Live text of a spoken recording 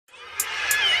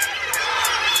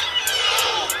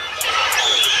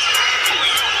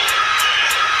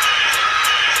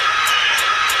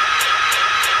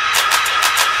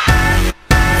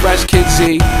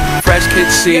Z, Fresh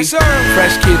Kid C, yes, sir.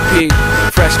 Fresh Kid P,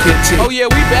 Fresh Kid T. Oh yeah,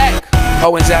 we back.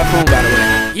 Oh, and Zapoon, by the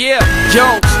way. Yeah,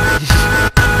 Jones.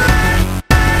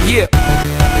 Yeah.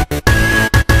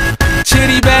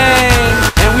 Chitty Bang,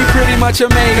 and we pretty much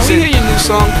amazing. Can we hear your new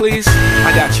song, please?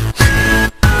 I got you.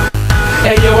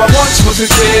 Hey yo, I once was a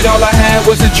kid, all I had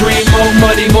was a dream. More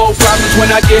money, more problems, when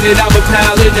I get it, I'ma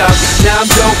pile it up. Now I'm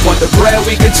dope, want the bread,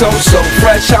 we can toast. So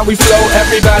fresh, how we flow,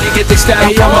 everybody get their style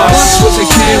from us. Once was a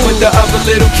kid with the other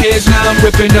little kids. Now I'm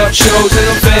ripping up shows and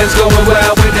the fans going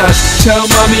wild with us. Tell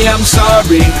mommy I'm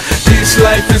sorry, this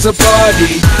life is a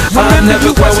party. I'm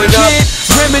never growing up.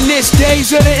 Reminisce days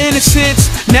of the innocence.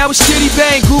 Now it's Chitty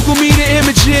Bang, Google me the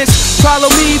images. Follow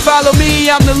me,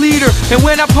 I'm the leader. And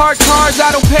when I park cars,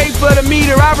 I don't pay for the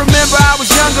meter. I remember I was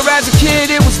younger as a kid,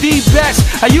 it was the best.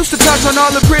 I used to touch on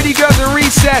all the pretty girls in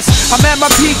recess. I'm at my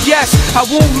peak, yes, I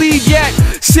won't leave yet.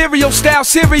 Cereal style,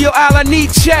 cereal aisle, I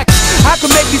need checks. I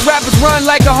can make these rappers run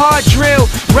like a hard drill.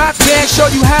 Rock band, show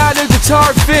you how the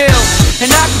guitar feel. And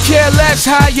I can care less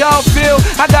how y'all feel.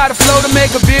 I got a flow to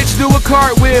make a bitch do a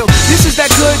cartwheel. This is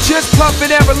that good, just pump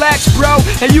it and relax, bro.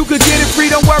 And you could get it free,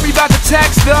 don't worry about the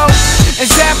tax, though. And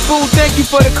Zapoon, thank you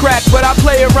for the crack, but I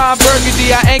play around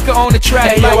Burgundy, I anchor on the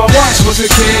track. Hey yo, I once was a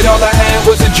kid, all I had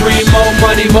was a dream. More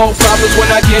money, more problems, when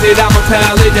I get it, I'ma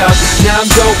pile it up. Now I'm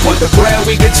dope, want the bread,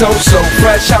 we can toast. So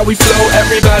fresh, how we flow,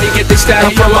 everybody get their style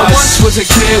from us. I once was a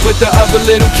kid with the other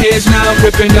little kids. Now I'm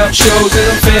ripping up shows and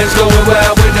the fans going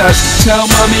wild with us. Tell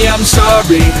mommy I'm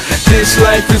sorry, this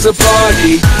life is a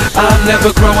party. I'm never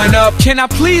growing up. Can I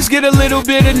please get a little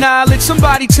bit of knowledge?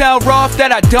 Somebody tell Rolf that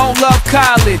I don't love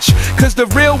college, cause the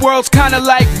real world's kinda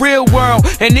like real world,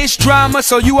 and it's drama.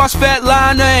 So you are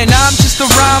Svetlana and I'm just a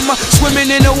rhymer, swimming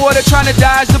in the water trying to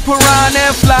dodge the piranha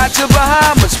and fly to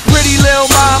Bahamas. Pretty little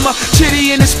mama,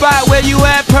 Chitty in the spot where you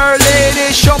at, Pearl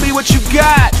Lady, show me what you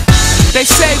got. They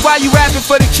say, why you rapping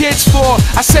for the kids for?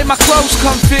 I say my clothes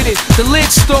come fitted, the lid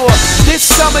store. This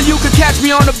summer you could catch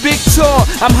me on a big tour.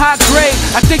 I'm high grade,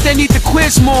 I think they need to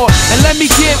quiz more. And let me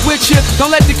get with you,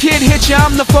 don't let the kid hit you.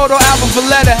 I'm the photo album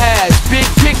Valletta has, big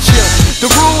picture.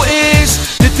 The rule is,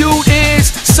 the dude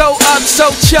is so up,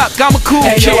 so Chuck, I'm a cool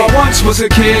kid. Yo, I once was a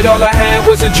kid, all I had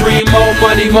was a dream. More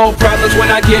money, more problems,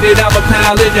 when I get it, I'ma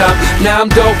pile it up. Now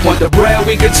I'm dope, want the bread,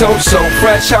 we can toast. So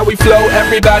fresh, how we flow,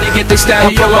 everybody get their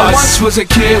style from us. I once was a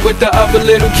kid with the other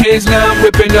little kids. Now I'm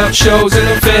ripping up shows and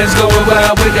the fans going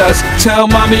wild with us. Tell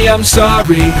mommy I'm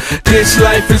sorry, this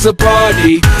life is a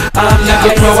party. I'm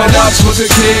never growing up. I was a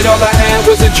kid, all I had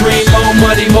was a dream. More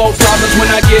money, more problems, when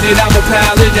I get it, I'ma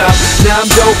pile it up. Now I'm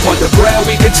dope, want the bread,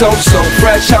 we can toast. So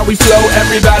fresh, how we flow,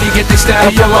 everybody get their style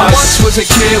from us. I once was a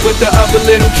kid with the other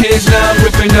little kids. Now I'm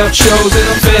ripping up shows and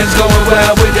the fans going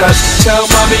wild with us. Tell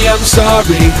mommy I'm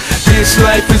sorry, this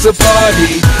life is a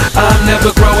party. I'm never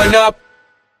growing up.